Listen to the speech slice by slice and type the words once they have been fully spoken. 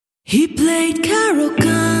He played Carol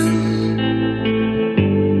Gunn.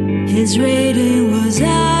 His rating was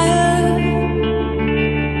higher,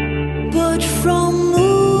 but from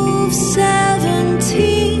move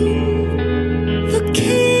 17, the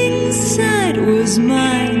king's side was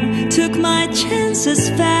mine. Took my chances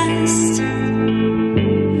fast.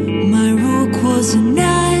 My rook was a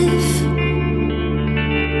knife,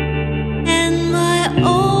 and my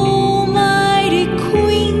almighty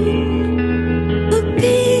queen, a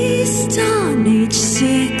beast on each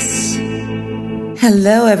 6.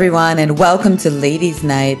 Hello, everyone, and welcome to Ladies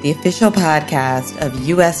Night, the official podcast of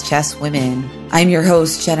U.S. Chess Women. I'm your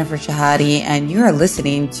host, Jennifer Shahade, and you are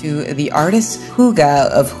listening to the artist Huga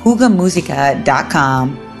of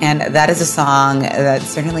HugaMusica.com, and that is a song that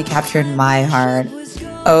certainly captured my heart.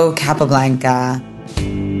 Oh, Capablanca.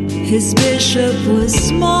 His bishop was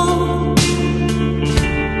small.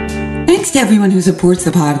 Thanks to everyone who supports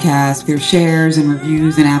the podcast through shares and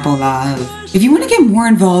reviews and Apple Love. If you want to get more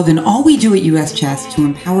involved in all we do at US Chess to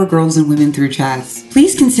empower girls and women through chess,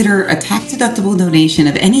 please consider a tax-deductible donation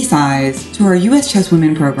of any size to our US Chess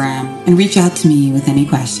Women program and reach out to me with any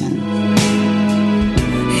questions.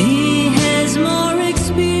 He has more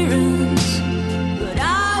experience, but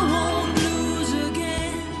I won't lose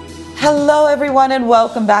again. Hello, everyone, and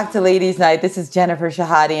welcome back to Ladies Night. This is Jennifer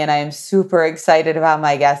Shahade, and I am super excited about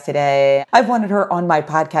my guest today. I've wanted her on my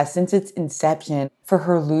podcast since its inception for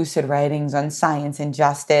her lucid writings on science and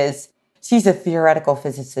justice. She's a theoretical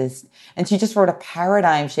physicist, and she just wrote a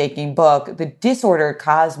paradigm-shaking book, The Disordered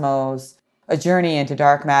Cosmos, A Journey into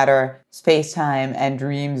Dark Matter, Space-Time, and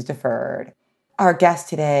Dreams Deferred. Our guest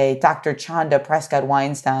today, Dr. Chanda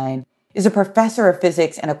Prescott-Weinstein, is a professor of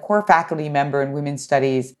physics and a core faculty member in women's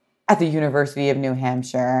studies at the University of New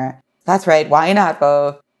Hampshire. That's right, why not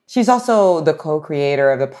both? She's also the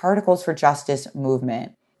co-creator of the Particles for Justice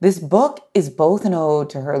movement. This book is both an ode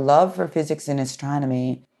to her love for physics and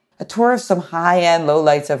astronomy, a tour of some high-end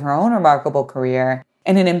lowlights of her own remarkable career,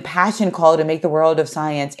 and an impassioned call to make the world of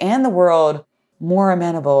science and the world more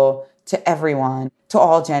amenable to everyone, to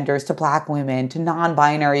all genders, to Black women, to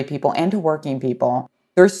non-binary people, and to working people.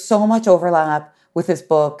 There's so much overlap with this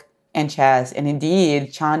book and chess, and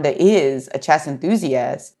indeed, Chanda is a chess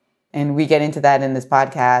enthusiast, and we get into that in this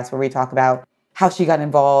podcast where we talk about how she got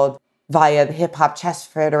involved via the Hip Hop Chess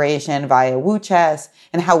Federation, via Wu Chess,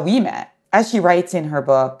 and how we met. As she writes in her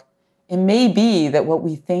book, it may be that what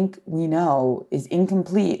we think we know is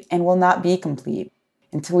incomplete and will not be complete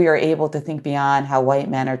until we are able to think beyond how white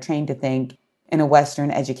men are trained to think in a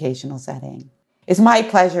Western educational setting. It's my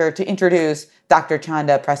pleasure to introduce Dr.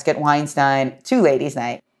 Chanda Prescott-Weinstein to Ladies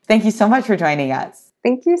Night. Thank you so much for joining us.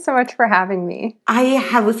 Thank you so much for having me. I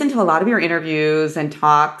have listened to a lot of your interviews and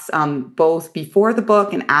talks, both before the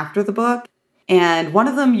book and after the book. And one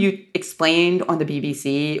of them, you explained on the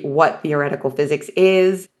BBC what theoretical physics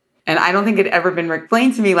is. And I don't think it had ever been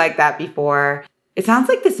explained to me like that before. It sounds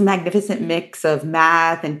like this magnificent mix of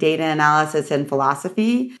math and data analysis and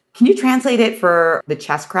philosophy. Can you translate it for the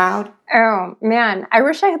chess crowd? Oh, man. I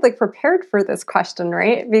wish I had prepared for this question,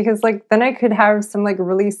 right? Because then I could have some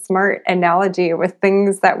really smart analogy with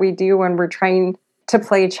things that we do when we're trying to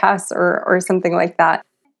play chess or something like that.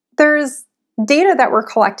 There's data that we're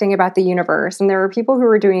collecting about the universe, and there are people who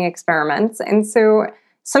are doing experiments. And so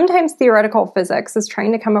sometimes theoretical physics is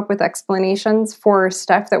trying to come up with explanations for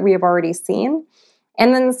stuff that we have already seen.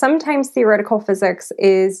 And then sometimes theoretical physics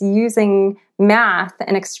is using math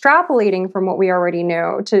and extrapolating from what we already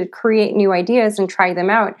know to create new ideas and try them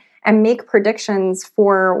out and make predictions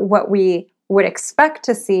for what we would expect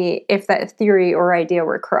to see if that theory or idea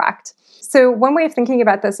were correct. So one way of thinking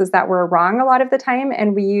about this is that we're wrong a lot of the time,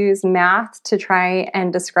 and we use math to try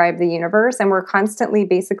and describe the universe, and we're constantly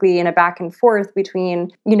basically in a back and forth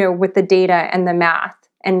between, with the data and the math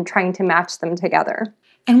and trying to match them together.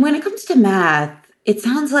 And when it comes to math, it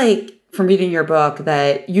sounds like, from reading your book,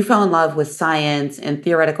 that you fell in love with science and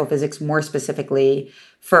theoretical physics more specifically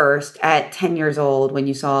first at 10 years old when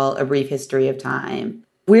you saw A Brief History of Time.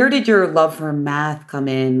 Where did your love for math come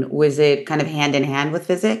in? Was it kind of hand in hand with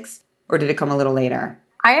physics, or did it come a little later?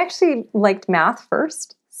 I actually liked math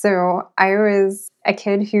first. So I was a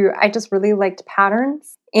kid who I just really liked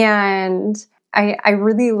patterns, and I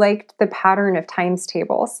really liked the pattern of times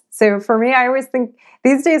tables. So for me, I always think,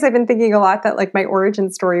 these days I've been thinking a lot that my origin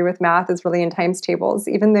story with math is really in times tables,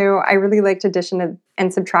 even though I really liked addition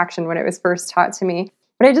and subtraction when it was first taught to me.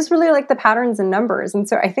 But I just really liked the patterns and numbers. And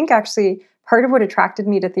so I think actually part of what attracted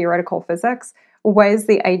me to theoretical physics was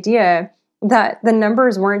the idea that the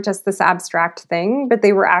numbers weren't just this abstract thing, but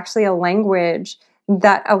they were actually a language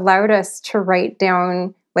that allowed us to write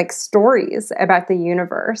down stories about the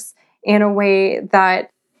universe in a way that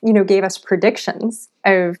gave us predictions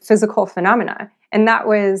of physical phenomena. And that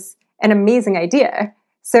was an amazing idea.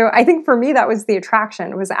 So I think for me, that was the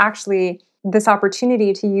attraction, was actually this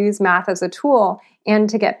opportunity to use math as a tool and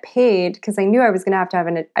to get paid, because I knew I was going to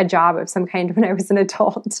have a job of some kind when I was an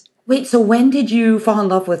adult. Wait, so when did you fall in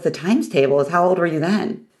love with the times tables? How old were you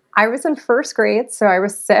then? I was in first grade, so I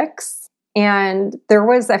was 6. And there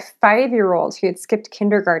was a 5-year-old who had skipped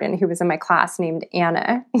kindergarten who was in my class named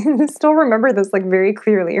Anna. I still remember this like very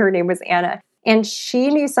clearly. Her name was Anna. And she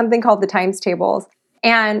knew something called the times tables.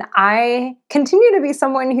 And I continue to be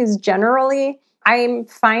someone who's generally, I'm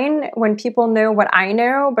fine when people know what I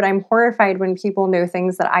know, but I'm horrified when people know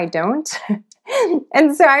things that I don't.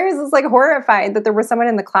 And so I was just like horrified that there was someone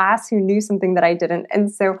in the class who knew something that I didn't. And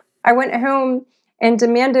so I went home and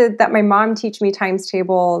demanded that my mom teach me times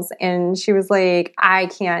tables. And she was like, I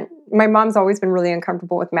can't. My mom's always been really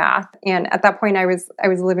uncomfortable with math. And at that point, I was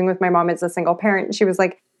living with my mom as a single parent. She was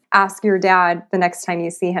like, ask your dad the next time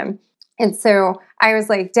you see him. And so I was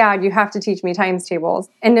like, Dad, you have to teach me times tables.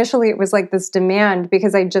 Initially, it was like this demand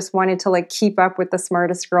because I just wanted to like keep up with the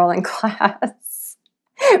smartest girl in class.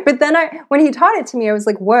 But then when he taught it to me, I was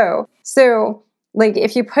like, whoa. So like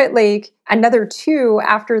if you put like another 2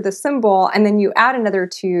 after the symbol and then you add another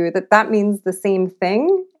 2, that means the same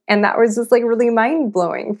thing. And that was just like really mind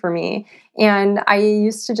blowing for me. And I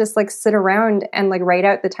used to just like sit around and like write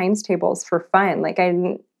out the times tables for fun. Like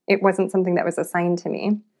it wasn't something that was assigned to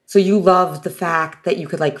me. So you loved the fact that you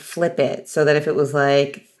could like flip it so that if it was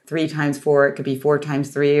like 3 times 4, it could be 4 times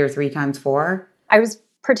 3 or 3 times 4? I was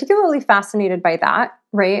particularly fascinated by that,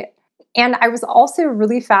 right? And I was also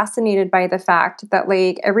really fascinated by the fact that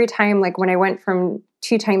like every time, like when I went from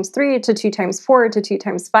 2 times 3 to 2 times 4 to 2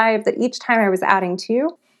 times 5, that each time I was adding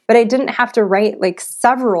 2, but I didn't have to write like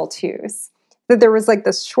several 2s, that there was like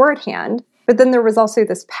this shorthand, but then there was also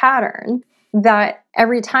this pattern that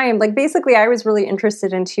every time, like basically I was really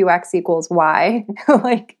interested in 2x equals y.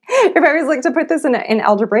 Like if I was like to put this in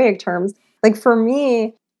algebraic terms, like for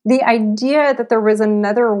me, the idea that there was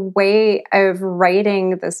another way of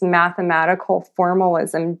writing this mathematical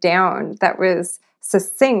formalism down that was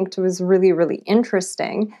succinct was really, really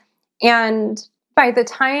interesting. And by the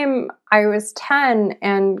time I was 10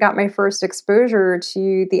 and got my first exposure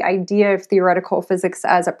to the idea of theoretical physics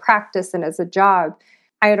as a practice and as a job,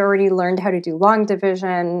 I had already learned how to do long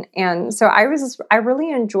division. And so I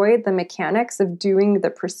really enjoyed the mechanics of doing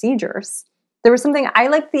the procedures. There was something, I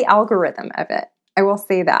liked the algorithm of it. I will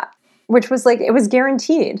say that, which was like, it was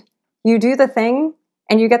guaranteed. You do the thing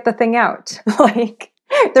and you get the thing out. Like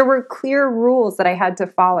there were clear rules that I had to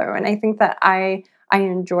follow. And I think that I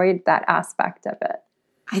enjoyed that aspect of it.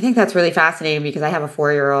 I think that's really fascinating because I have a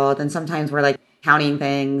 4-year-old and sometimes we're like counting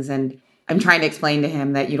things and I'm trying to explain to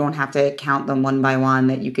him that you don't have to count them one by one,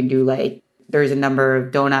 that you can do like, there's a number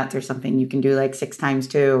of donuts or something, you can do like 6 times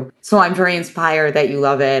 2. So I'm very inspired that you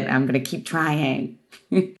love it. I'm going to keep trying.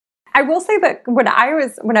 I will say that when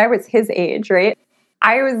I was his age, right,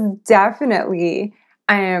 I was definitely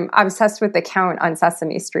obsessed with the count on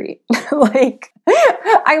Sesame Street. Like,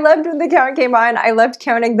 I loved when the count came on. I loved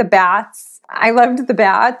counting the bats. I loved the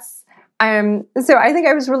bats. So I think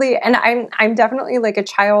I was really, and I'm definitely like a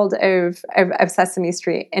child of Sesame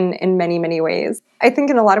Street in many, many ways. I think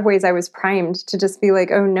in a lot of ways I was primed to just be like,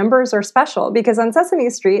 oh, numbers are special, because on Sesame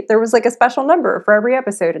Street there was like a special number for every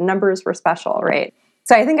episode, and numbers were special, right?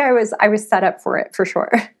 So I think I was set up for it for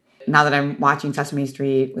sure. Now that I'm watching Sesame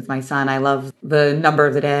Street with my son, I love the number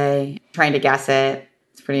of the day, trying to guess it.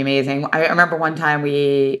 It's pretty amazing. I remember one time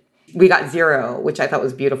we got 0, which I thought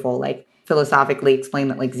was beautiful, like philosophically explained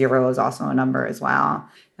that like 0 is also a number as well.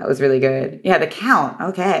 That was really good. Yeah, the count.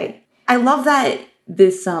 Okay. I love that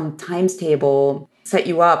this times table set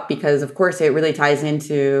you up because, of course, it really ties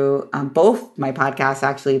into both my podcasts,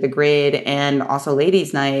 actually, The Grid and also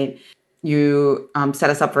Ladies Night. You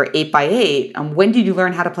set us up for 8x8. When did you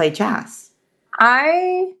learn how to play chess?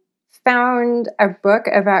 I found a book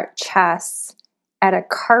about chess at a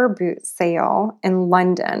car boot sale in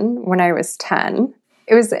London when I was 10.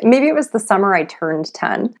 It was the summer I turned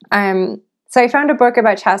 10. So I found a book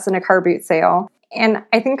about chess in a car boot sale. And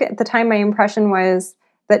I think at the time my impression was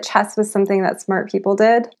that chess was something that smart people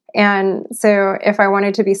did. And so if I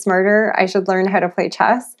wanted to be smarter, I should learn how to play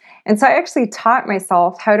chess. And so I actually taught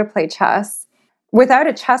myself how to play chess without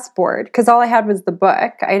a chessboard, because all I had was the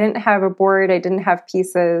book. I didn't have a board. I didn't have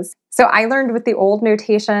pieces. So I learned with the old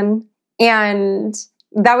notation, and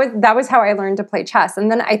that was how I learned to play chess.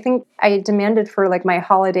 And then I think I demanded for like my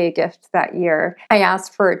holiday gift that year, I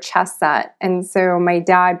asked for a chess set. And so my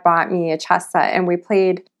dad bought me a chess set, and we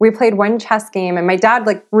played one chess game, and my dad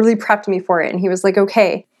like really prepped me for it. And he was like,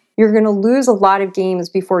 okay, you're going to lose a lot of games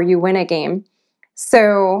before you win a game.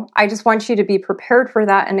 So I just want you to be prepared for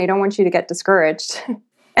that, and I don't want you to get discouraged.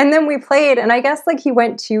 And then we played, and I guess like he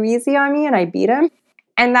went too easy on me and I beat him.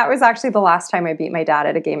 And that was actually the last time I beat my dad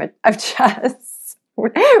at a game of chess.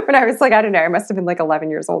 When I was like, I don't know, I must have been like 11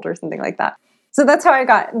 years old or something like that. So that's how I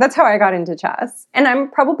got into chess. And I'm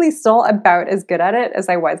probably still about as good at it as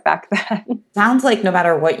I was back then. Sounds like no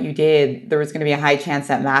matter what you did, there was going to be a high chance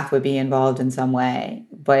that math would be involved in some way.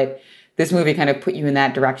 But this movie kind of put you in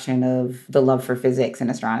that direction of the love for physics and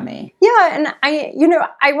astronomy. Yeah, and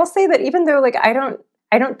I will say that even though like I don't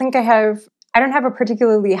have a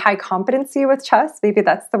particularly high competency with chess, maybe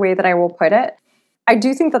that's the way that I will put it. I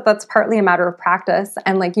do think that that's partly a matter of practice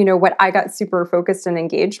and like, what I got super focused and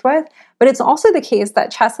engaged with. But it's also the case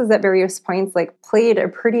that chess has at various points like played a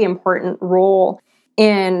pretty important role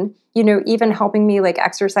in, even helping me like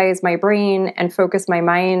exercise my brain and focus my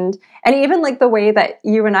mind. And even like the way that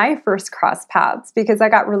you and I first crossed paths, because I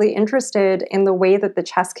got really interested in the way that the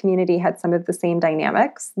chess community had some of the same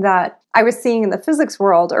dynamics that I was seeing in the physics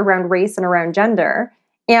world around race and around gender.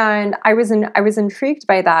 And I was intrigued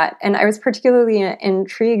by that. And I was particularly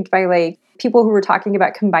intrigued by like people who were talking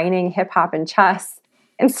about combining hip hop and chess.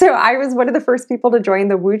 And so I was one of the first people to join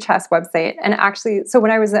the Woo Chess website. And actually, so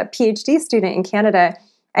when I was a PhD student in Canada,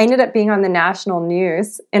 I ended up being on the national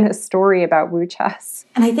news in a story about Woo Chess.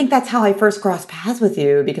 And I think that's how I first crossed paths with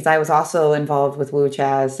you, because I was also involved with Woo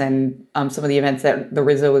Chess and some of the events that the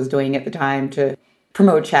Rizzo was doing at the time to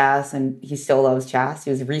promote chess, and he still loves chess.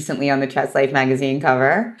 He was recently on the Chess Life magazine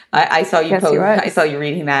cover. I saw you yes, post. I saw you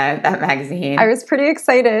reading that magazine. I was pretty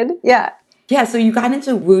excited. Yeah. Yeah. So you got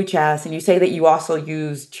into Woo Chess, and you say that you also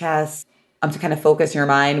use chess to kind of focus your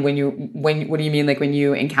mind what do you mean? Like when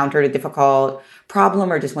you encountered a difficult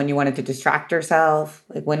problem, or just when you wanted to distract yourself?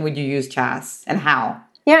 Like when would you use chess and how?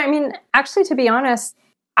 Yeah. I mean, actually, to be honest,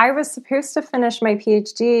 I was supposed to finish my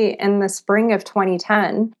PhD in the spring of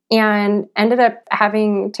 2010 and ended up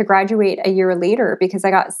having to graduate a year later because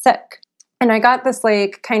I got sick. And I got this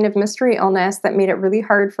like kind of mystery illness that made it really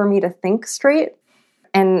hard for me to think straight.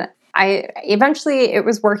 And it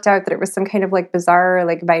was worked out that it was some kind of like bizarre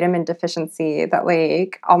like vitamin deficiency that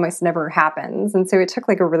like almost never happens. And so it took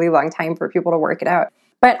like a really long time for people to work it out.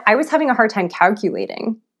 But I was having a hard time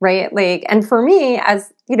calculating, right? Like, and for me,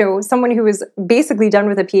 as someone who was basically done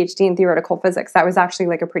with a PhD in theoretical physics, that was actually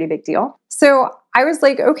like a pretty big deal. So I was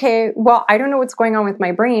like, okay, well, I don't know what's going on with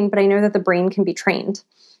my brain, but I know that the brain can be trained.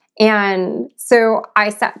 And so I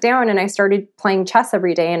sat down and I started playing chess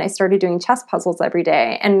every day, and I started doing chess puzzles every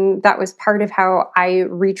day. And that was part of how I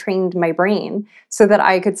retrained my brain so that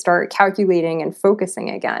I could start calculating and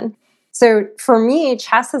focusing again. So for me,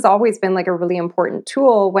 chess has always been like a really important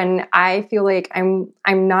tool when I feel like I'm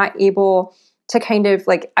not able to kind of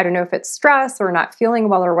like, I don't know if it's stress or not feeling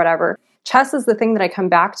well or whatever. Chess is the thing that I come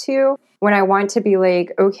back to when I want to be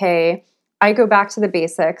like, okay, I go back to the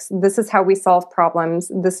basics. This is how we solve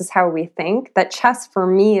problems. This is how we think. That chess for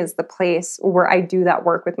me is the place where I do that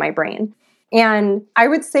work with my brain. And I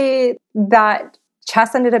would say that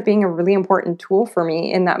chess ended up being a really important tool for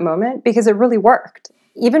me in that moment because it really worked.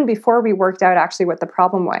 Even before we worked out actually what the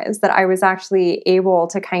problem was, that I was actually able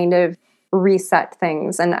to kind of reset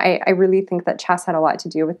things. And I really think that chess had a lot to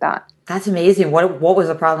do with that. That's amazing. What was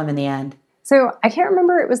the problem in the end? So I can't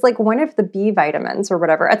remember. It was like one of the B vitamins or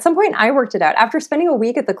whatever. At some point I worked it out. After spending a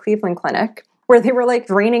week at the Cleveland Clinic, where they were like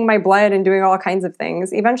draining my blood and doing all kinds of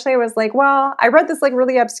things, eventually I was like, well, I read this like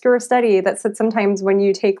really obscure study that said sometimes when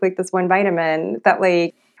you take like this one vitamin that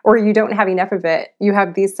like, or you don't have enough of it, you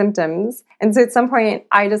have these symptoms. And so at some point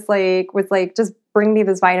I just like was like, just bring me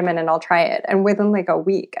this vitamin and I'll try it. And within like a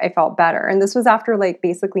week, I felt better. And this was after like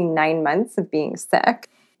basically 9 months of being sick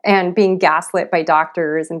and being gaslit by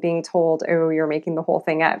doctors and being told, oh, you're making the whole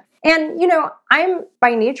thing up. And, I'm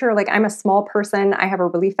by nature, like I'm a small person. I have a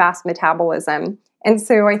really fast metabolism. And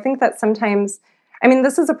so I think that sometimes,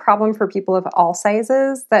 this is a problem for people of all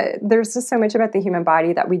sizes, that there's just so much about the human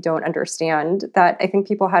body that we don't understand, that I think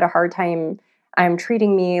people had a hard time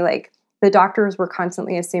treating me. Like the doctors were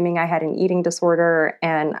constantly assuming I had an eating disorder,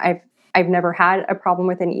 and I've never had a problem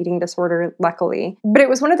with an eating disorder, luckily. But it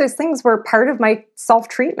was one of those things where part of my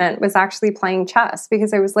self-treatment was actually playing chess,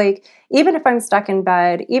 because I was like, even if I'm stuck in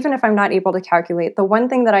bed, even if I'm not able to calculate, the one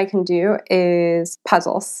thing that I can do is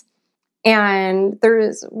puzzles. And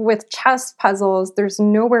with chess puzzles, there's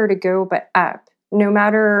nowhere to go but up. No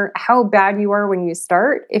matter how bad you are when you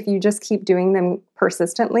start, if you just keep doing them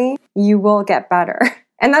persistently, you will get better.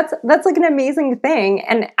 And that's like an amazing thing.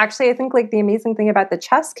 And actually, I think like the amazing thing about the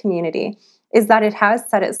chess community is that it has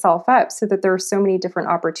set itself up so that there are so many different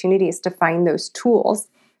opportunities to find those tools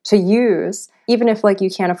to use, even if like you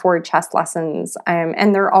can't afford chess lessons.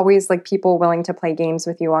 And there are always like people willing to play games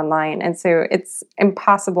with you online. And so it's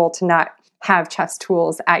impossible to not have chess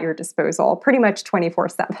tools at your disposal pretty much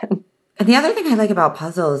 24/7. And the other thing I like about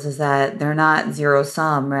puzzles is that they're not zero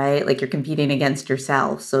sum, right? Like you're competing against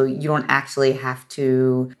yourself. So you don't actually have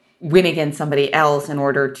to win against somebody else in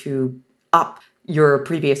order to up your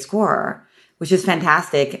previous score, which is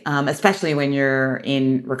fantastic, especially when you're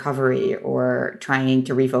in recovery or trying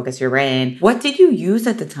to refocus your brain. What did you use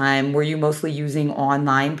at the time? Were you mostly using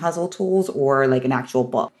online puzzle tools or like an actual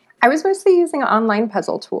book? I was mostly using online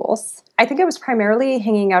puzzle tools. I think I was primarily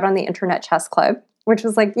hanging out on the Internet Chess Club, which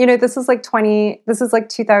was like, this is like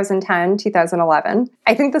 2010, 2011.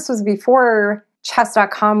 I think this was before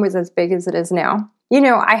chess.com was as big as it is now.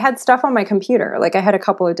 I had stuff on my computer. Like I had a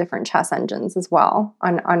couple of different chess engines as well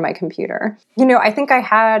on my computer. I think I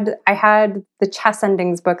had the chess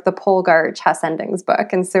endings book, the Polgar chess endings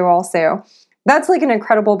book. And so also that's like an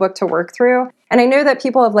incredible book to work through. And I know that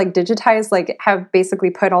people have like digitized, like have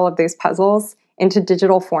basically put all of those puzzles into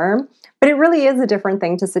digital form. But it really is a different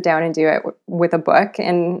thing to sit down and do it with a book.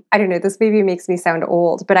 And I don't know, this maybe makes me sound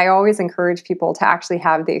old, but I always encourage people to actually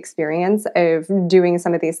have the experience of doing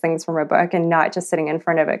some of these things from a book and not just sitting in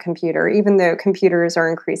front of a computer, even though computers are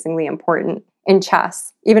increasingly important in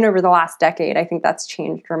chess. Even over the last decade, I think that's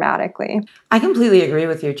changed dramatically. I completely agree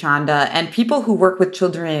with you, Chanda. And people who work with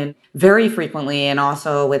children very frequently and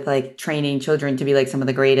also with like training children to be like some of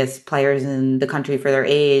the greatest players in the country for their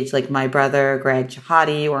age, like my brother, Greg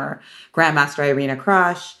Chahadi, or Grandmaster Irina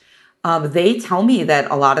Krush, they tell me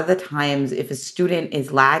that a lot of the times if a student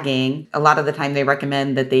is lagging, a lot of the time they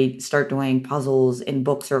recommend that they start doing puzzles in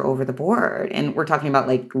books or over the board. And we're talking about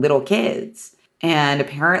like little kids. And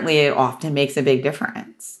apparently it often makes a big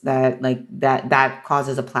difference that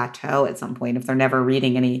causes a plateau at some point if they're never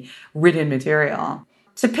reading any written material.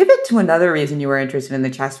 To pivot to another reason you were interested in the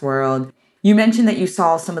chess world, you mentioned that you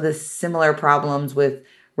saw some of the similar problems with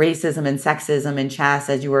racism and sexism in chess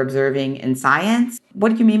as you were observing in science.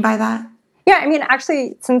 What do you mean by that? Yeah, I mean,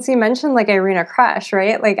 actually, since you mentioned like Irina Krush,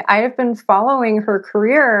 right? Like I have been following her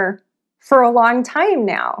career for a long time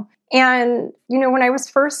now. And, when I was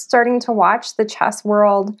first starting to watch the chess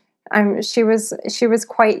world, she was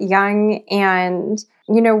quite young and,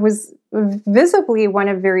 was visibly one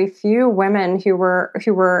of very few women who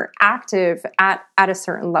were active at a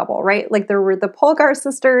certain level, right? Like there were the Polgar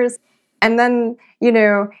sisters, and then,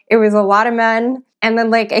 it was a lot of men. And then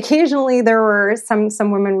like occasionally there were some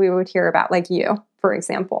women we would hear about, like you, for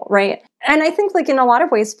example, right? And I think like in a lot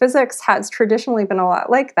of ways, physics has traditionally been a lot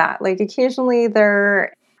like that. Like occasionally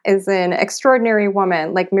there is an extraordinary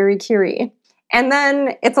woman like Marie Curie. And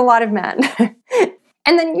then it's a lot of men.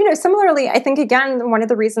 And then, similarly, I think, again, one of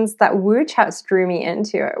the reasons that Wu chess drew me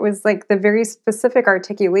into it was like the very specific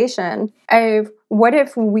articulation of what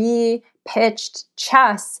if we pitched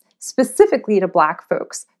chess specifically to Black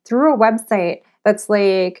folks through a website that's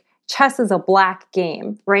like chess is a Black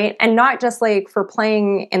game, right? And not just like for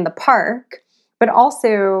playing in the park, but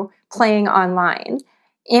also playing online.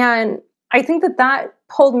 And I think that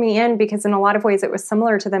pulled me in because in a lot of ways it was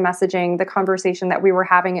similar to the messaging, the conversation that we were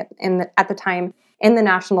having at the time in the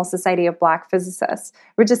National Society of Black Physicists,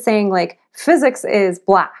 which is saying like physics is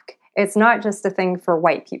Black. It's not just a thing for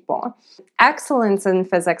white people. Excellence in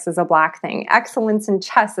physics is a Black thing. Excellence in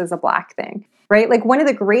chess is a Black thing, right? Like one of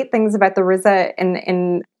the great things about the Riza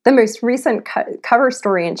in the most recent cover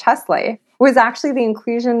story in Chess Life was actually the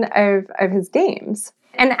inclusion of his games.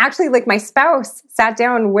 And actually, like my spouse sat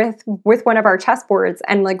down with one of our chess boards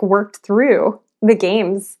and like worked through the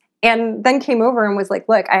games and then came over and was like,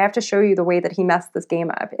 look, I have to show you the way that he messed this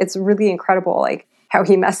game up. It's really incredible, like how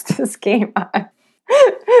he messed this game up,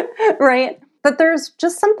 right? But there's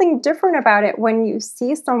just something different about it when you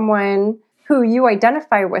see someone who you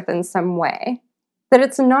identify with in some way, that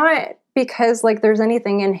it's not because like there's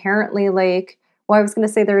anything inherently like, well, I was going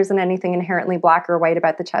to say there isn't anything inherently Black or white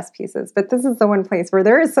about the chess pieces, but this is the one place where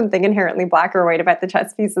there is something inherently Black or white about the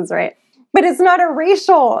chess pieces, right? But it's not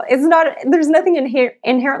there's nothing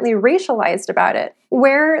inherently racialized about it.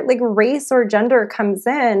 Where like race or gender comes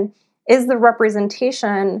in is the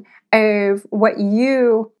representation of what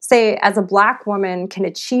you say as a Black woman can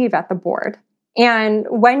achieve at the board. And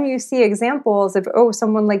when you see examples of,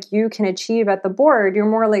 someone like you can achieve at the board, you're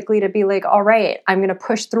more likely to be like, all right, I'm going to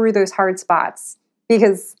push through those hard spots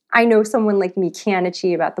because I know someone like me can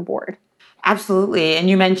achieve at the board. Absolutely. And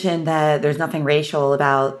you mentioned that there's nothing racial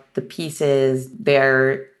about the pieces.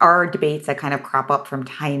 There are debates that kind of crop up from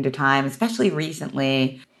time to time, especially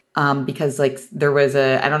recently, because like there was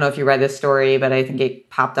I don't know if you read this story, but I think it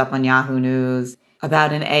popped up on Yahoo News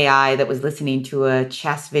about an AI that was listening to a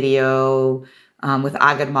chess video with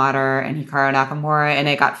Agad Matar and Hikaru Nakamura, and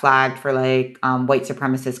it got flagged for like white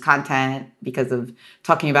supremacist content because of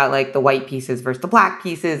talking about like the white pieces versus the black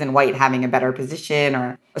pieces and white having a better position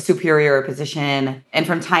or a superior position. And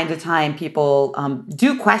from time to time, people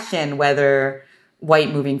do question whether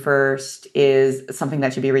white moving first is something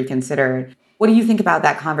that should be reconsidered. What do you think about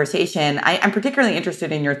that conversation? I'm particularly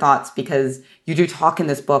interested in your thoughts because you do talk in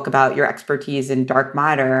this book about your expertise in dark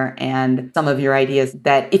matter and some of your ideas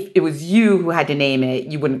that if it was you who had to name it,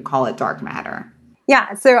 you wouldn't call it dark matter.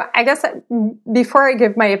 Yeah, so I guess before I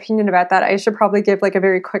give my opinion about that, I should probably give like a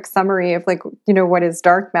very quick summary of like, what is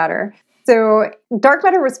dark matter. So dark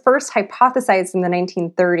matter was first hypothesized in the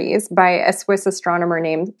 1930s by a Swiss astronomer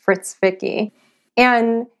named Fritz Zwicky.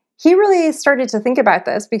 And he really started to think about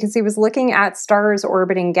this because he was looking at stars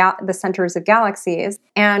orbiting the centers of galaxies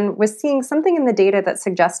and was seeing something in the data that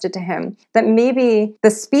suggested to him that maybe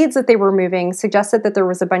the speeds that they were moving suggested that there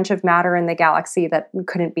was a bunch of matter in the galaxy that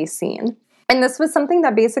couldn't be seen. And this was something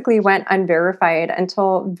that basically went unverified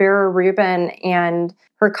until Vera Rubin and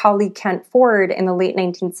her colleague Kent Ford in the late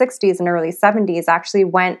 1960s and early 70s actually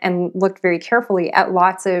went and looked very carefully at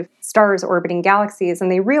lots of stars orbiting galaxies.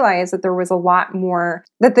 And they realized that there was a lot more,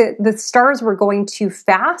 that the stars were going too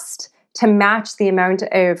fast to match the amount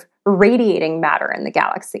of radiating matter in the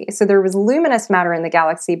galaxy. So there was luminous matter in the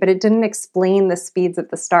galaxy, but it didn't explain the speeds of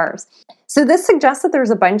the stars. So this suggests that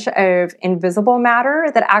there's a bunch of invisible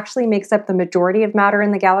matter that actually makes up the majority of matter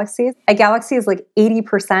in the galaxy. A galaxy is like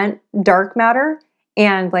 80% dark matter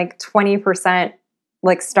and like 20%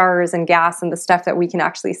 like stars and gas and the stuff that we can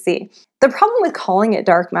actually see. The problem with calling it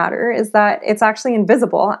dark matter is that it's actually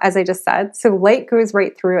invisible, as I just said. So light goes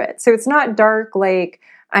right through it. So it's not dark like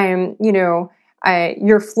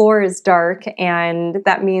your floor is dark and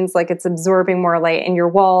that means like it's absorbing more light and your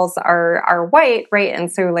walls are white, right?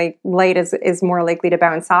 And so like light is more likely to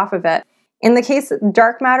bounce off of it. In the case of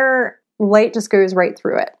dark matter, light just goes right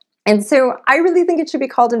through it. And so I really think it should be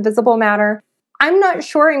called invisible matter. I'm not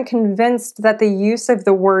sure and convinced that the use of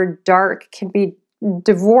the word dark can be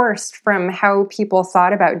divorced from how people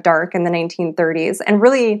thought about dark in the 1930s and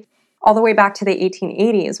really all the way back to the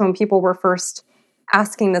 1880s when people were first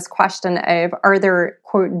asking this question of, are there,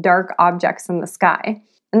 quote, dark objects in the sky?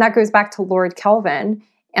 And that goes back to Lord Kelvin,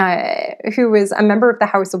 who was a member of the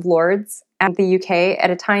House of Lords at the UK at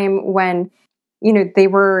a time when, they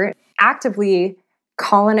were actively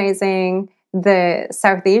colonizing the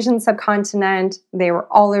South Asian subcontinent. They were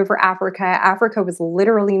all over Africa. Africa was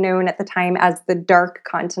literally known at the time as the dark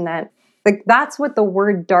continent. Like that's what the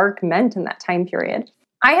word dark meant in that time period.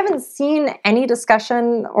 I haven't seen any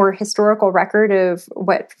discussion or historical record of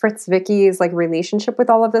what Fritz Zwicky's like relationship with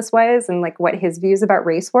all of this was and like what his views about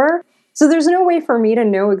race were. So there's no way for me to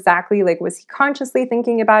know exactly like was he consciously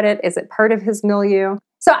thinking about it? Is it part of his milieu?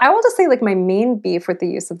 So I will just say like my main beef with the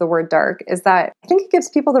use of the word dark is that I think it gives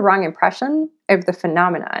people the wrong impression of the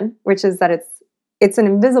phenomenon, which is that it's an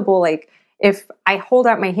invisible, like if I hold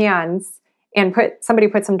out my hands and somebody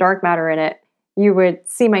put some dark matter in it, you would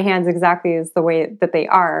see my hands exactly as the way that they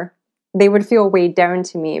are. They would feel weighed down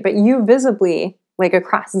to me, but you visibly, like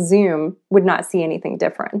across Zoom, would not see anything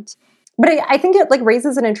different. But I think it like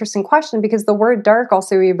raises an interesting question because the word dark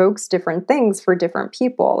also evokes different things for different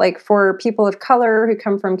people. Like for people of color who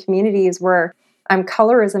come from communities where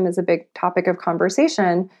colorism is a big topic of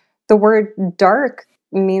conversation, the word dark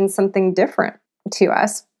means something different to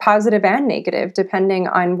us, positive and negative, depending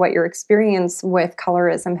on what your experience with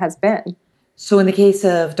colorism has been. So in the case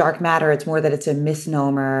of dark matter, it's more that it's a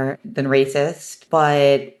misnomer than racist,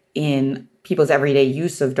 but in people's everyday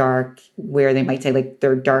use of dark, where they might say like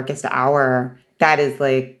their darkest hour, that is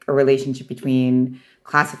like a relationship between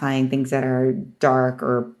classifying things that are dark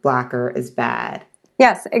or blacker as bad.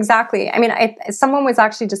 Yes, exactly. I mean, someone was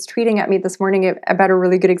actually just tweeting at me this morning about a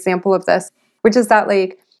really good example of this, which is that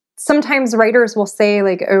like sometimes writers will say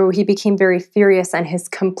like, oh, he became very furious and his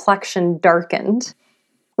complexion darkened,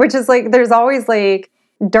 which is like, there's always like,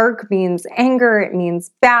 dark means anger, it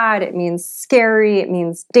means bad, it means scary, it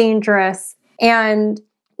means dangerous. And,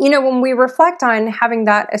 when we reflect on having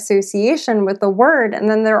that association with the word, and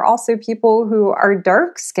then there are also people who are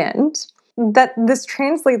dark-skinned, that this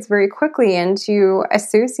translates very quickly into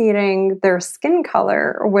associating their skin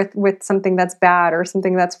color with something that's bad or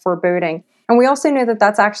something that's foreboding. And we also know that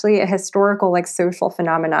that's actually a historical, like social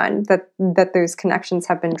phenomenon, that those connections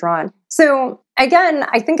have been drawn. So again,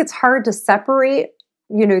 I think it's hard to separate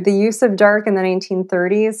the use of dark in the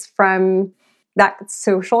 1930s from that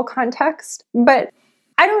social context. But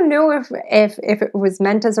I don't know if it was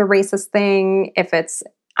meant as a racist thing, if it's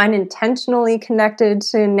unintentionally connected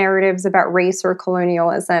to narratives about race or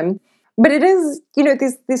colonialism. But it is,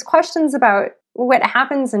 these questions about what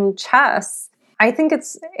happens in chess. I think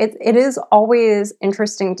it is always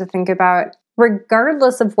interesting to think about,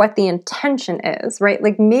 regardless of what the intention is, right?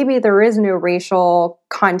 Like maybe there is no racial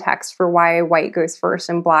context for why white goes first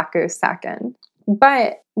and black goes second.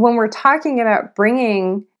 But when we're talking about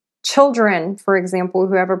bringing children, for example,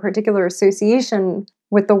 who have a particular association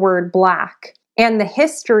with the word black and the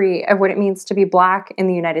history of what it means to be black in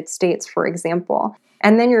the United States, for example,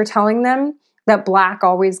 and then you're telling them that black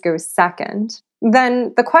always goes second,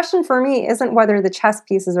 then the question for me isn't whether the chess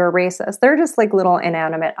pieces are racist. They're just like little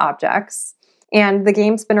inanimate objects. And the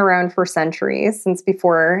game's been around for centuries, since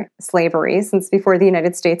before slavery, since before the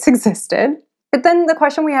United States existed. But then the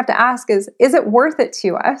question we have to ask is it worth it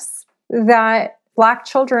to us that Black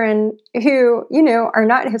children who, are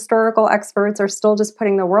not historical experts, are still just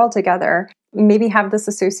putting the world together, maybe have this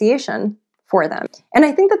association for them? And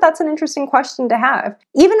I think that that's an interesting question to have,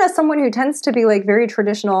 even as someone who tends to be like very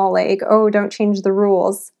traditional, like, oh, don't change the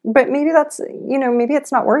rules. But maybe that's, maybe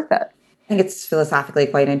it's not worth it. I think it's philosophically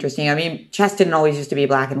quite interesting. I mean, chess didn't always used to be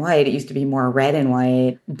black and white. It used to be more red and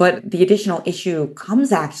white. But the additional issue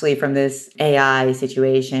comes actually from this AI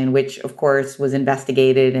situation, which of course was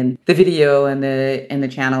investigated, and the video and the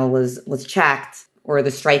channel was checked, or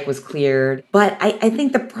the strike was cleared. But I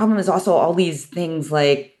think the problem is also all these things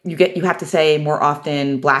like you have to say more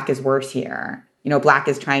often, black is worse here. Black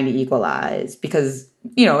is trying to equalize, because,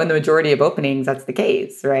 in the majority of openings, that's the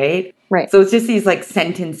case, right? Right. So it's just these like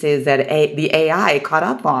sentences that the AI caught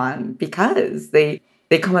up on because they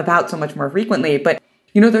come about so much more frequently. But,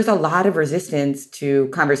 there's a lot of resistance to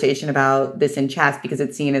conversation about this in chess because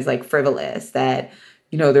it's seen as like frivolous, that,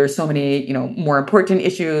 there's so many, more important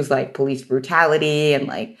issues like police brutality and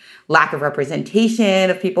like lack of representation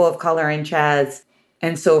of people of color in chess.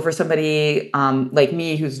 And so for somebody like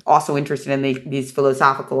me, who's also interested in these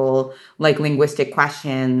philosophical, like linguistic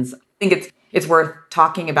questions, I think it's worth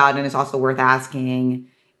talking about, and it's also worth asking,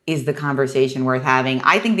 is the conversation worth having?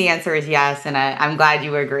 I think the answer is yes, and I'm glad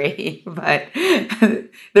you agree. But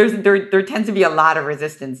there tends to be a lot of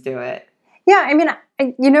resistance to it. Yeah, I mean,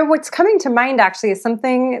 what's coming to mind actually is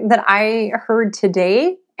something that I heard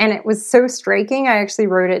today. And it was so striking, I actually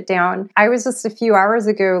wrote it down. I was just a few hours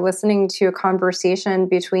ago listening to a conversation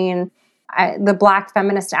between the Black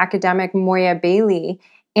feminist academic Moya Bailey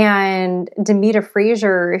and Demita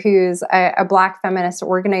Frazier, who's a Black feminist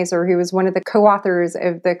organizer who was one of the co-authors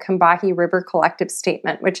of the Combahee River Collective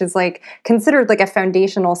Statement, which is like considered like a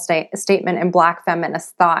foundational statement in Black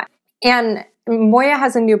feminist thought. And Moya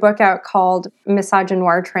has a new book out called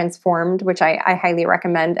Misogynoir Transformed, which I highly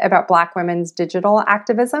recommend, about Black women's digital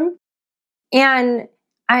activism. And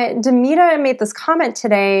Demita made this comment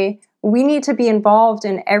today: we need to be involved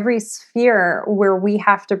in every sphere where we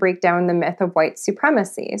have to break down the myth of white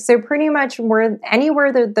supremacy. So pretty much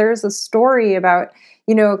anywhere that there's a story about,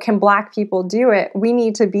 can Black people do it, we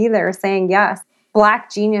need to be there saying, yes,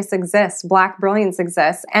 Black genius exists, Black brilliance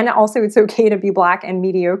exists, and also it's okay to be Black and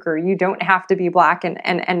mediocre. You don't have to be Black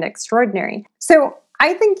and extraordinary. So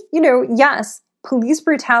I think, yes, police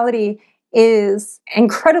brutality is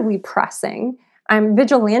incredibly pressing.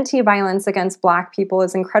 Vigilante violence against Black people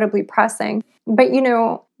is incredibly pressing. But,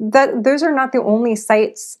 those are not the only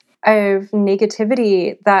sites of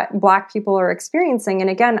negativity that Black people are experiencing. And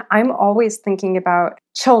again, I'm always thinking about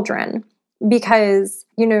children because,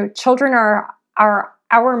 children are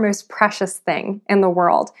our most precious thing in the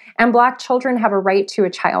world. And Black children have a right to a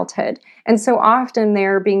childhood. And so often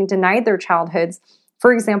they're being denied their childhoods,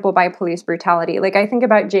 for example, by police brutality. Like I think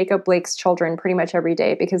about Jacob Blake's children pretty much every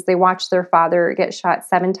day because they watch their father get shot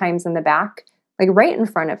 7 times in the back, like right in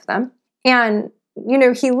front of them. And,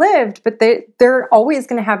 he lived, but they're always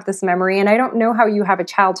going to have this memory. And I don't know how you have a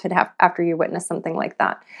childhood after you witness something like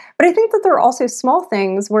that. But I think that there are also small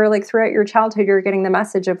things where like throughout your childhood, you're getting the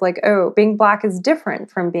message of like, oh, being Black is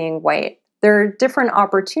different from being white. There are different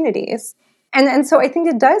opportunities. And so I think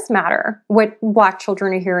it does matter what Black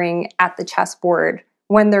children are hearing at the chessboard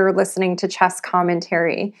when they're listening to chess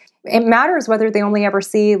commentary. It matters whether they only ever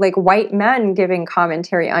see like white men giving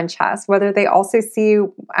commentary on chess, whether they also see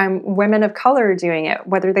women of color doing it,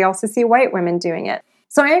 whether they also see white women doing it.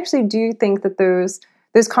 So I actually do think that those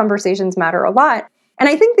conversations matter a lot. And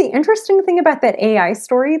I think the interesting thing about that AI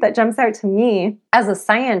story that jumps out to me as a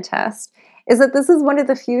scientist is that this is one of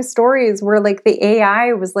the few stories where like the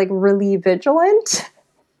AI was like really vigilant.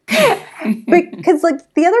 Because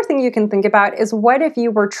like the other thing you can think about is what if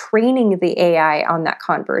you were training the AI on that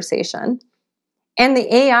conversation and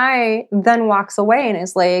the AI then walks away and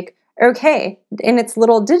is like, okay, in its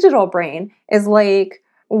little digital brain is like,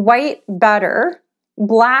 white better,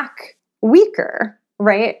 black weaker,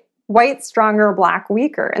 right? White stronger, black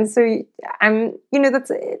weaker. And so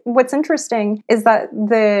that's what's interesting is that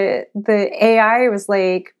the AI was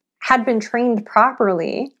like, had been trained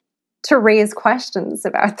properly to raise questions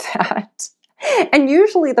about that. And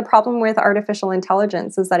usually the problem with artificial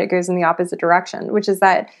intelligence is that it goes in the opposite direction, which is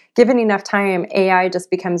that given enough time, AI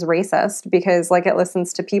just becomes racist because like it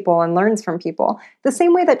listens to people and learns from people the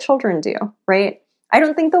same way that children do, right? I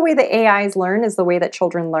don't think the way that AIs learn is the way that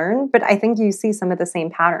children learn, but I think you see some of the same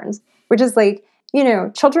patterns, which is like,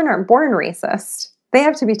 children aren't born racist. They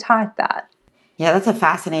have to be taught that. Yeah, that's some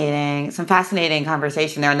fascinating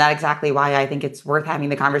conversation there. And that's exactly why I think it's worth having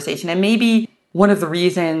the conversation. And maybe one of the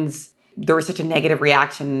reasons there was such a negative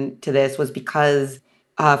reaction to this was because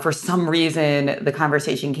for some reason, the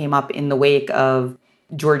conversation came up in the wake of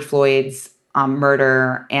George Floyd's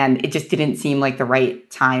murder, and it just didn't seem like the right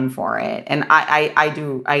time for it. And I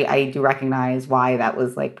do recognize why that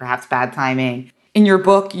was like perhaps bad timing. In your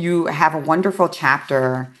book, you have a wonderful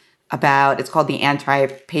chapter it's called The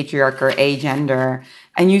Anti-Patriarch or Agender.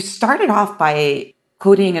 And you started off by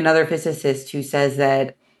quoting another physicist who says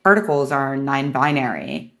that particles are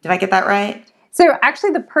non-binary. Did I get that right? So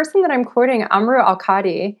actually the person that I'm quoting, Amrou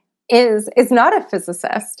Al-Qadi, is not a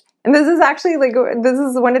physicist. And this is actually this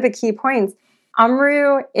is one of the key points.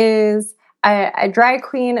 Amrou is a drag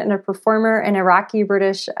queen and a performer, an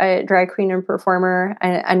Iraqi-British drag queen and performer,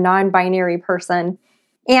 a non-binary person.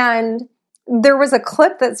 And there was a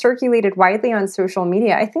clip that circulated widely on social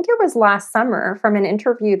media. I think it was last summer from an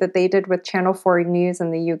interview that they did with Channel 4 News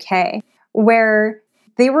in the UK, where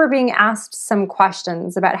they were being asked some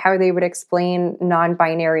questions about how they would explain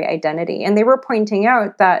non-binary identity. And they were pointing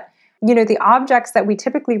out that, the objects that we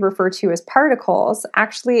typically refer to as particles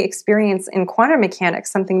actually experience in quantum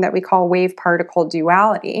mechanics something that we call wave-particle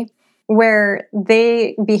duality, where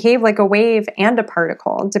they behave like a wave and a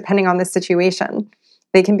particle, depending on the situation.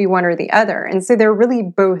 They can be one or the other. And so they're really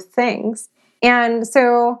both things. And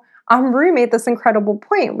so Amrou made this incredible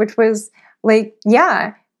point, which was like,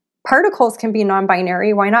 yeah, particles can be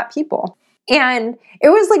non-binary. Why not people? And it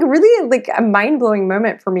was like really like a mind-blowing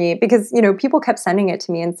moment for me because, people kept sending it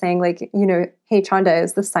to me and saying like, hey, Chanda,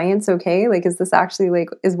 is the science okay? Like, is this actually like,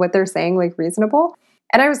 is what they're saying like reasonable?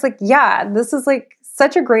 And I was like, yeah, this is like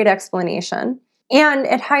such a great explanation. And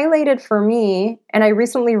it highlighted for me, and I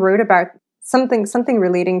recently wrote about something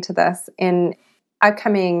relating to this in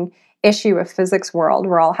upcoming issue of Physics World,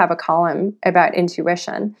 where I'll have a column about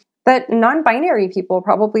intuition, that non-binary people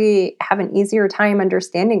probably have an easier time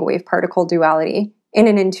understanding wave-particle duality in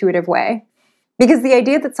an intuitive way. Because the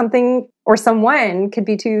idea that something or someone could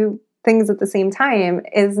be two things at the same time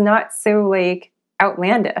is not so like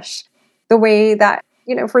outlandish. The way that,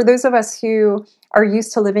 for those of us who are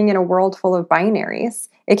used to living in a world full of binaries,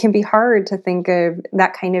 it can be hard to think of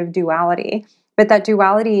that kind of duality. But that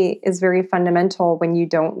duality is very fundamental when you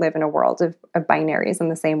don't live in a world of binaries in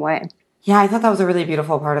the same way. Yeah, I thought that was a really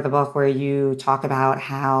beautiful part of the book where you talk about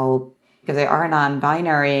how, because they are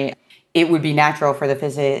non-binary, it would be natural for the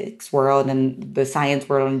physics world and the science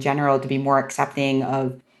world in general to be more accepting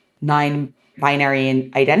of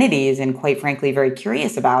non-binary identities and, quite frankly, very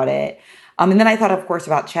curious about it. And then I thought, of course,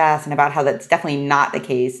 about chess and about how that's definitely not the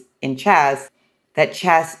case in chess, that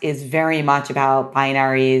chess is very much about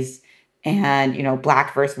binaries and,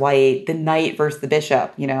 black versus white, the knight versus the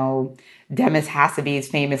bishop. Demis Hassabis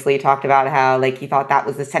famously talked about how, like, he thought that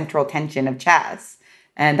was the central tension of chess.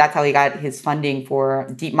 And that's how he got his funding for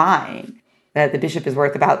DeepMind, that the bishop is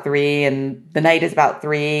worth about 3 and the knight is about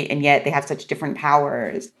 3, and yet they have such different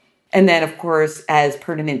powers. And then, of course, as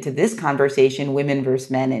pertinent to this conversation, women versus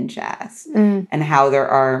men in chess, and how there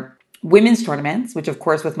are women's tournaments, which, of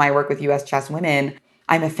course, with my work with U.S. Chess Women,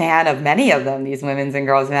 I'm a fan of many of them, these women's and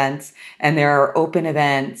girls events. And there are open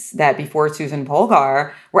events that before Susan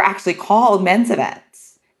Polgar were actually called men's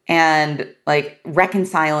events. And like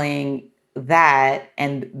reconciling that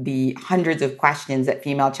and the hundreds of questions that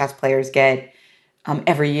female chess players get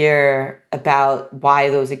every year about why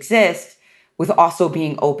those exist, with also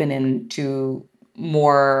being open into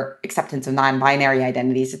more acceptance of non-binary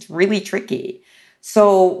identities, it's really tricky.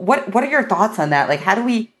 So what are your thoughts on that? Like, how do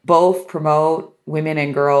we both promote women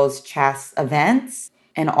and girls chess events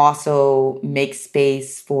and also make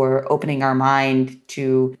space for opening our mind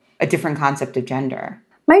to a different concept of gender?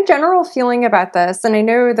 My general feeling about this, and I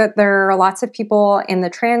know that there are lots of people in the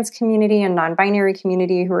trans community and non-binary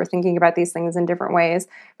community who are thinking about these things in different ways,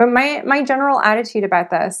 but my general attitude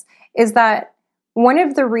about this is that one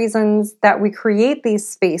of the reasons that we create these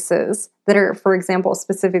spaces that are, for example,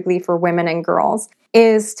 specifically for women and girls,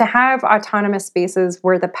 is to have autonomous spaces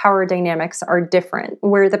where the power dynamics are different,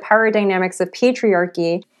 where the power dynamics of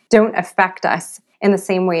patriarchy don't affect us in the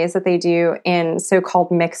same ways that they do in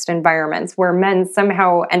so-called mixed environments, where men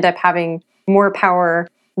somehow end up having more power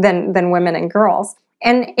than women and girls.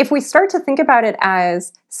 And if we start to think about it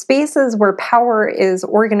as spaces where power is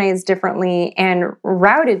organized differently and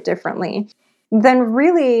routed differently, then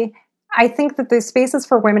really, I think that those spaces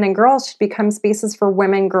for women and girls should become spaces for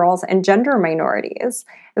women, girls, and gender minorities.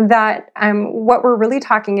 That what we're really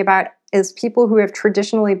talking about is people who have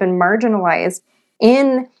traditionally been marginalized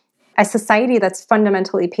in a society that's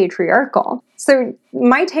fundamentally patriarchal. So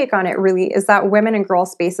my take on it really is that women and girl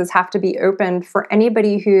spaces have to be open for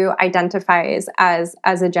anybody who identifies as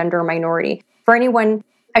a gender minority, for anyone,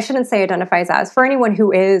 I shouldn't say identifies as, for anyone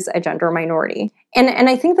who is a gender minority. And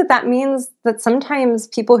I think that means that sometimes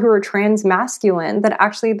people who are trans masculine, that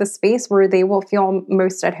actually the space where they will feel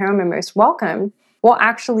most at home and most welcome will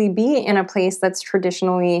actually be in a place that's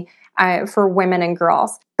traditionally for women and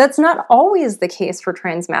girls. That's not always the case for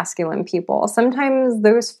trans masculine people. Sometimes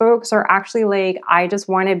those folks are actually like, I just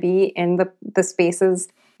want to be in the spaces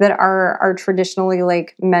that are traditionally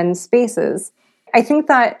like men's spaces. I think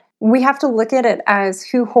that we have to look at it as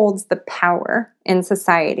who holds the power in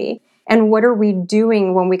society and what are we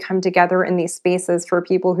doing when we come together in these spaces for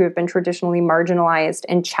people who have been traditionally marginalized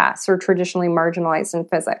in chess or traditionally marginalized in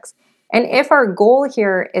physics. And if our goal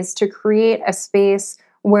here is to create a space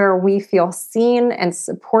where we feel seen and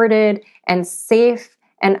supported and safe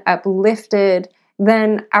and uplifted,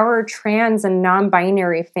 then our trans and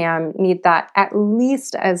non-binary fam need that at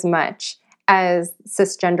least as much as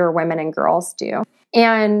cisgender women and girls do.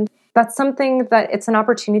 And that's something that it's an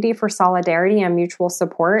opportunity for solidarity and mutual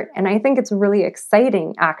support. And I think it's really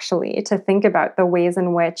exciting, actually, to think about the ways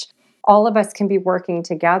in which all of us can be working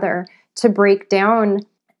together to break down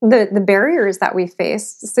the barriers that we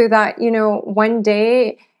face so that, one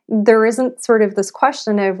day there isn't sort of this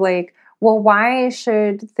question of like, well, why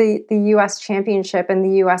should the U.S. Championship and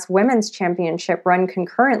the U.S. Women's Championship run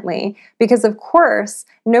concurrently? Because, of course,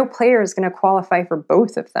 no player is going to qualify for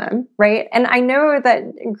both of them, right? And I know that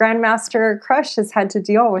Grandmaster Crush has had to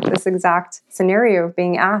deal with this exact scenario of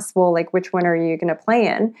being asked, well, like, which one are you going to play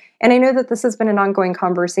in? And I know that this has been an ongoing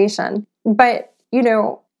conversation. But,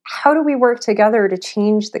 how do we work together to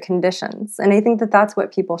change the conditions? And I think that that's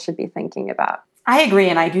what people should be thinking about. I agree,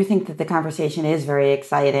 and I do think that the conversation is very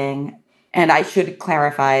exciting. And I should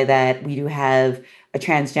clarify that we do have a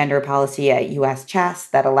transgender policy at US Chess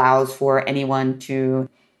that allows for anyone to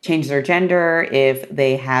change their gender if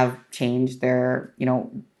they have changed their,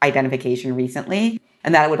 identification recently.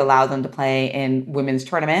 And that would allow them to play in women's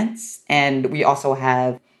tournaments. And we also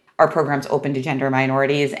have our programs open to gender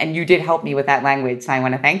minorities. And you did help me with that language, so I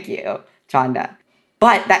want to thank you, Chanda.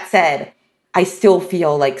 But that said, I still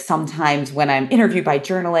feel like sometimes when I'm interviewed by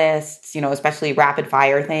journalists, especially rapid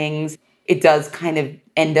fire things, it does kind of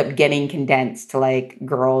end up getting condensed to like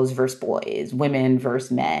girls versus boys, women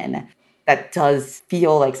versus men. That does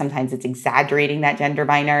feel like sometimes it's exaggerating that gender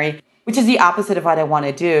binary, which is the opposite of what I want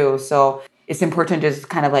to do. So it's important to just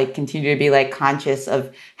kind of like continue to be like conscious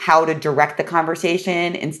of how to direct the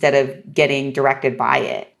conversation instead of getting directed by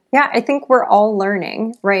it. Yeah, I think we're all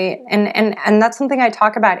learning, right? And that's something I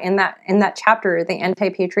talk about in that chapter, the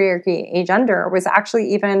anti-patriarchy agender, was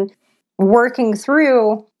actually even working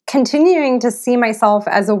through continuing to see myself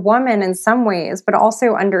as a woman in some ways, but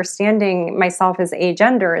also understanding myself as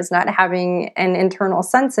agender, as not having an internal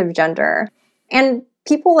sense of gender. And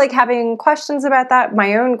people like having questions about that,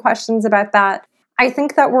 my own questions about that. I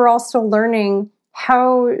think that we're all still learning,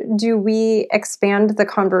 how do we expand the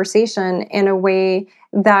conversation in a way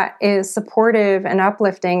that is supportive and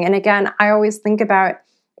uplifting? And again, I always think about,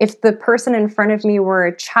 if the person in front of me were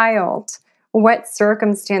a child, what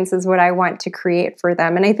circumstances would I want to create for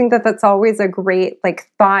them? And I think that that's always a great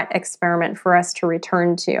thought experiment for us to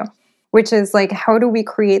return to, which is how do we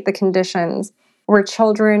create the conditions where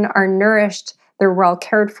children are nourished, they're well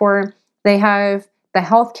cared for, they have the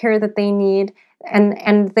health care that they need,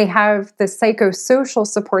 and they have the psychosocial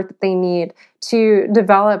support that they need to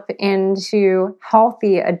develop into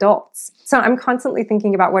healthy adults. So I'm constantly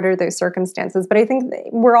thinking about what are those circumstances, but I think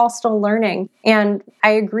we're all still learning. And I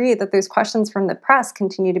agree that those questions from the press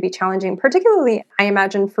continue to be challenging, particularly, I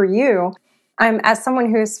imagine, for you, as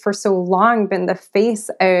someone who's for so long been the face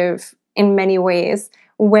of, in many ways,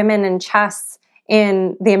 women in chess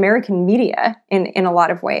in the American media in a lot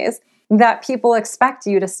of ways. that people expect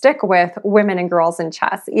you to stick with women and girls in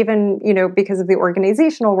chess, even, because of the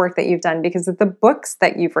organizational work that you've done, because of the books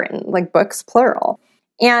that you've written, like books plural.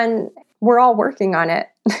 And we're all working on it.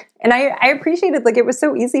 And I appreciated, it was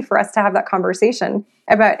so easy for us to have that conversation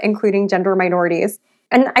about including gender minorities.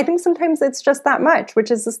 And I think sometimes it's just that much,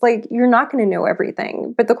 which is just you're not going to know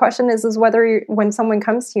everything. But the question is whether when someone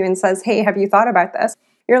comes to you and says, hey, have you thought about this?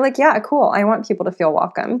 You're like, yeah, cool. I want people to feel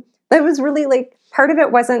welcome. That was really part of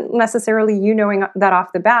it wasn't necessarily you knowing that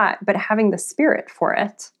off the bat, but having the spirit for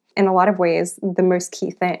it. In a lot of ways, the most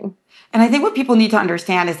key thing. And I think what people need to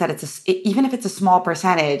understand is that even if it's a small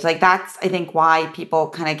percentage, that's, I think, why people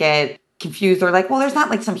kind of get confused or well, there's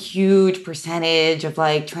not some huge percentage of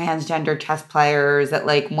transgender chess players that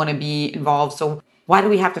want to be involved. So why do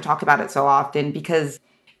we have to talk about it so often? Because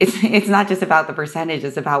it's not just about the percentage,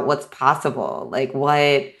 it's about what's possible,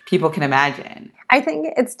 what people can imagine. I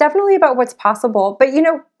think it's definitely about what's possible. But,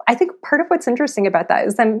 I think part of what's interesting about that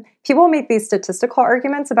is then people make these statistical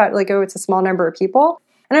arguments about oh, it's a small number of people.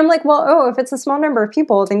 And I'm if it's a small number of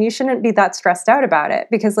people, then you shouldn't be that stressed out about it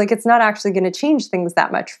because it's not actually going to change things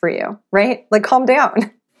that much for you, right? Calm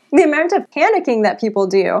down. The amount of panicking that people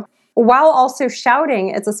do while also shouting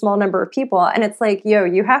it's a small number of people. And it's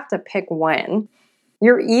you have to pick one.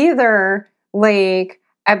 You're either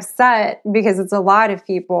upset because it's a lot of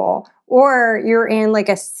people, or you're in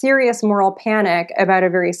a serious moral panic about a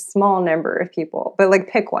very small number of people. But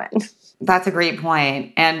pick one. That's a great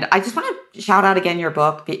point. And I just want to shout out again your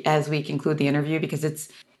book as we conclude the interview, because it's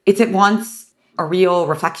at once a real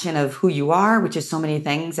reflection of who you are, which is so many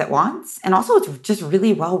things at once. And also it's just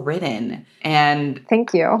really well written. And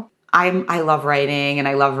thank you. I love writing and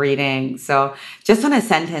I love reading. So just on a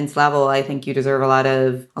sentence level, I think you deserve a lot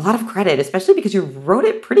of credit, especially because you wrote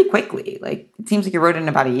it pretty quickly. It seems like you wrote it in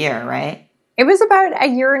about a year, right? It was about a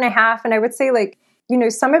year and a half. And I would say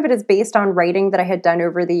some of it is based on writing that I had done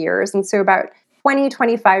over the years. And so about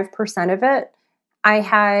 25% of it, I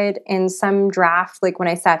had in some draft, when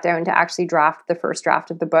I sat down to actually draft the first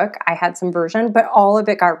draft of the book, I had some version, but all of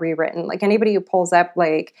it got rewritten. Anybody who pulls up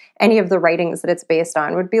any of the writings that it's based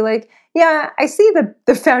on would be yeah, I see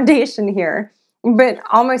the foundation here. But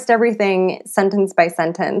almost everything, sentence by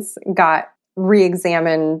sentence, got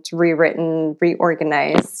re-examined, rewritten,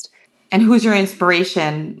 reorganized. And who's your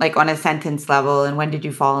inspiration, on a sentence level? And when did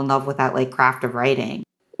you fall in love with that, craft of writing?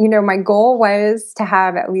 My goal was to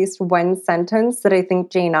have at least one sentence that I think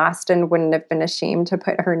Jane Austen wouldn't have been ashamed to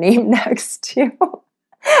put her name next to.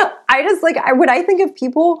 I just when I think of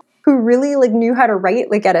people who really knew how to write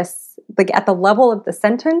at the level of the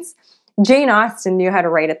sentence, Jane Austen knew how to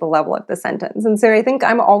write at the level of the sentence. And so I think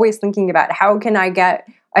I'm always thinking about how can I get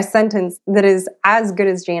a sentence that is as good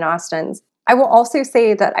as Jane Austen's. I will also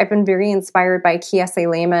say that I've been very inspired by Kiese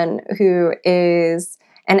Laymon, who is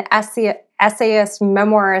an essayist,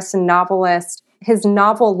 memoirist, and novelist. His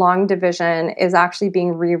novel Long Division is actually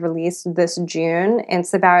being re-released this June. And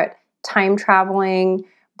it's about time traveling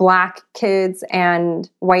Black kids and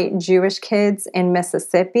white Jewish kids in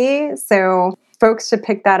Mississippi. So folks should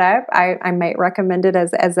pick that up. I might recommend it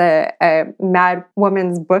as a Mad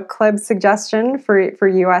Woman's Book Club suggestion for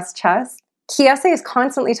U.S. chess. Kiese is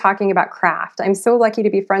constantly talking about craft. I'm so lucky to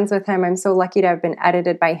be friends with him. I'm so lucky to have been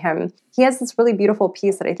edited by him. He has this really beautiful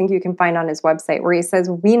piece that I think you can find on his website where he says,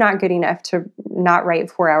 we not good enough to not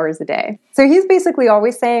write 4 hours a day. So he's basically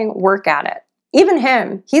always saying, work at it. Even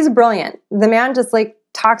him, he's brilliant. The man just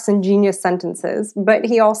talks in genius sentences, but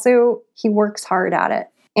he works hard at it.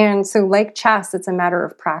 And so like chess, it's a matter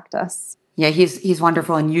of practice. Yeah, he's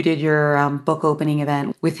wonderful. And you did your book opening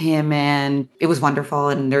event with him, and it was wonderful.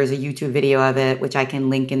 And there's a YouTube video of it, which I can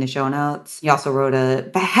link in the show notes. He also wrote a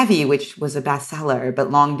Heavy, which was a bestseller, but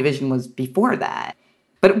Long Division was before that.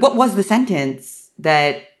 But what was the sentence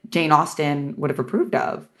that Jane Austen would have approved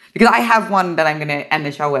of? Because I have one that I'm going to end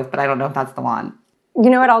the show with, but I don't know if that's the one. You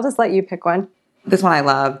know what? I'll just let you pick one. This one I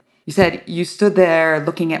love. You said, you stood there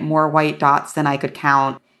looking at more white dots than I could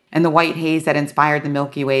count, and the white haze that inspired the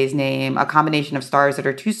Milky Way's name, a combination of stars that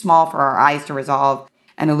are too small for our eyes to resolve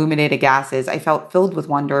and illuminated gases. I felt filled with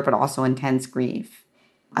wonder, but also intense grief.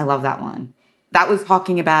 I love that one. That was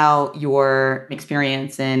talking about your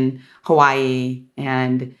experience in Hawaii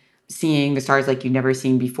and seeing the stars like you'd never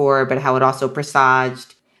seen before, but how it also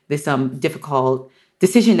presaged this difficult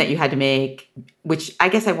decision that you had to make, which I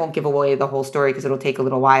guess I won't give away the whole story because it'll take a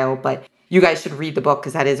little while, but you guys should read the book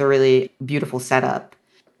because that is a really beautiful setup.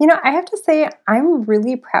 I have to say, I'm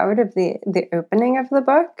really proud of the opening of the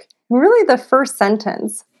book. Really the first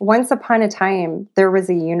sentence, once upon a time, there was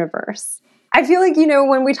a universe. I feel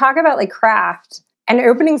when we talk about craft, An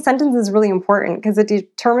opening sentence is really important because it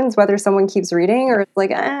determines whether someone keeps reading or it's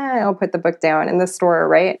like, I'll put the book down in the store,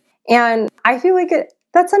 right? And I feel like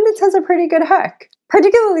that sentence has a pretty good hook,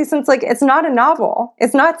 particularly since like it's not a novel.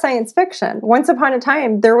 It's not science fiction. Once upon a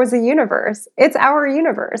time, there was a universe. It's our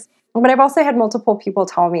universe. But I've also had multiple people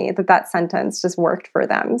tell me that sentence just worked for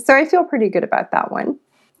them. So I feel pretty good about that one.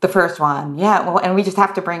 The first one. Yeah. Well, and we just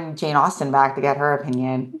have to bring Jane Austen back to get her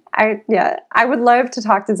opinion. I would love to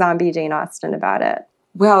talk to zombie Jane Austen about it.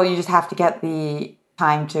 Well, you just have to get the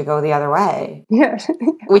time to go the other way. Yeah.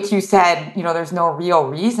 Which you said, there's no real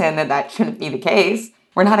reason that shouldn't be the case.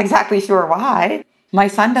 We're not exactly sure why. My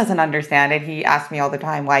son doesn't understand it. He asks me all the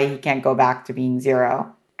time why he can't go back to being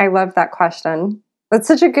zero. I love that question. That's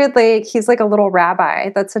such a good, he's like a little rabbi.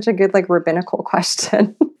 That's such a good, rabbinical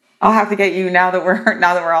question. I'll have to get you now that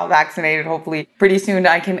we're all vaccinated. Hopefully, pretty soon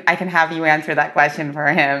I can have you answer that question for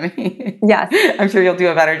him. Yes, I'm sure you'll do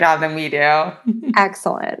a better job than we do.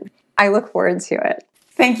 Excellent. I look forward to it.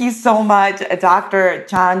 Thank you so much, Dr.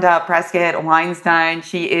 Chanda Prescott Weinstein.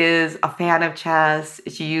 She is a fan of chess.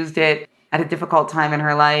 She used it at a difficult time in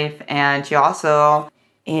her life, and she also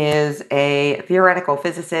is a theoretical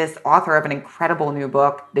physicist, author of an incredible new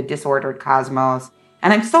book, The Disordered Cosmos.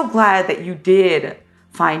 And I'm so glad that you did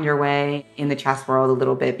find your way in the chess world a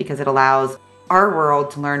little bit because it allows our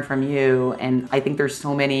world to learn from you. And I think there's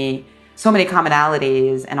so many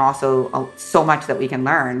commonalities and also so much that we can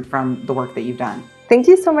learn from the work that you've done. Thank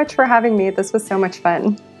you so much for having me. This was so much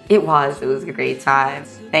fun. It was a great time.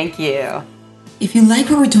 Thank you. If you like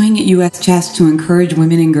what we're doing at US Chess to encourage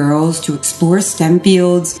women and girls to explore STEM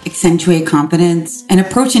fields, accentuate competence, and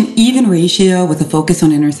approach an even ratio with a focus on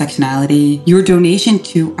intersectionality, your donation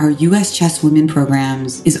to our US Chess Women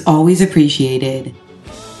programs is always appreciated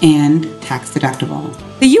and tax deductible.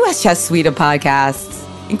 The US Chess suite of podcasts,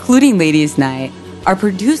 including Ladies Night, are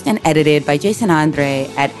produced and edited by Jason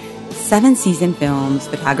Andre at 7 Season Films,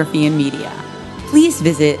 Photography and Media. Please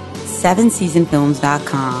visit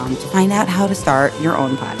 7seasonfilms.com to find out how to start your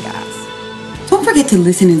own podcast. Don't forget to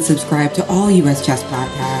listen and subscribe to all US Chess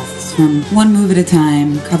podcasts from One Move at a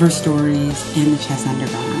Time, Cover Stories, and The Chess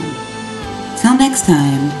Underground. Till next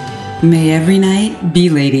time, may every night be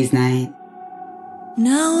Ladies' Night.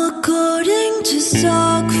 Now according to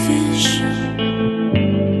Stockfish,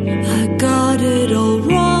 I got it all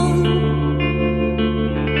wrong.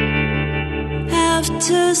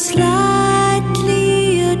 After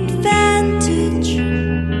slightly advantage,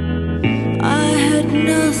 I had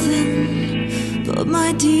nothing but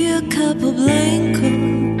my dear Capablanca.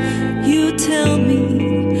 You tell me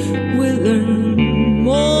we learn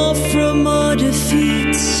more from our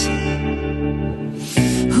defeats.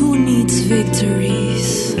 Who needs victory?